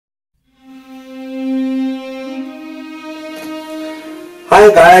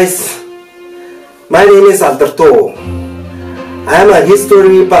Hi guys, my name is Alberto. I am a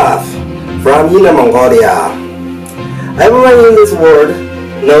history buff from Inner Mongolia. Everyone in this world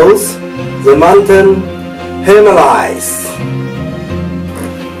knows the mountain Himalayas.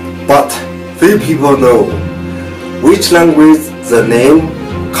 But few people know which language the name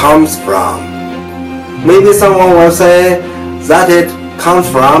comes from. Maybe someone will say that it comes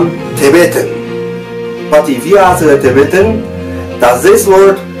from Tibetan. But if you ask a Tibetan, does this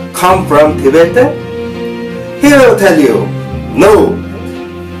word come from Tibetan? He will tell you, no.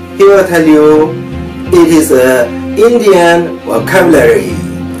 He will tell you it is an Indian vocabulary.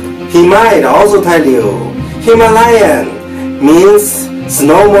 He might also tell you Himalayan means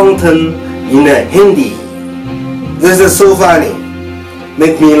snow mountain in Hindi. This is so funny.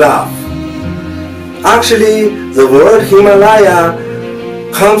 Make me laugh. Actually, the word Himalaya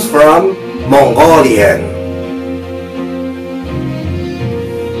comes from Mongolian.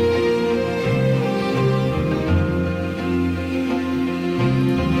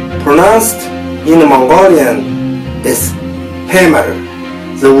 Pronounced in Mongolian is hammer.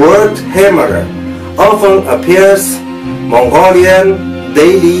 The word hammer often appears Mongolian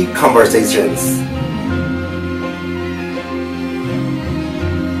daily conversations.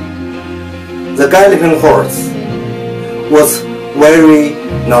 The galloping horse was very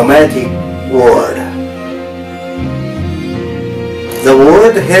nomadic word. The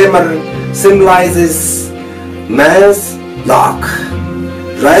word hammer symbolizes man's luck.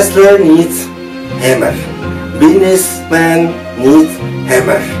 Wrestler needs hammer. Businessman needs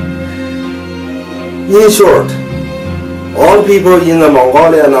hammer. In short, all people in the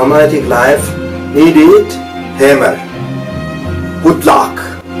Mongolian nomadic life needed hammer. Good luck.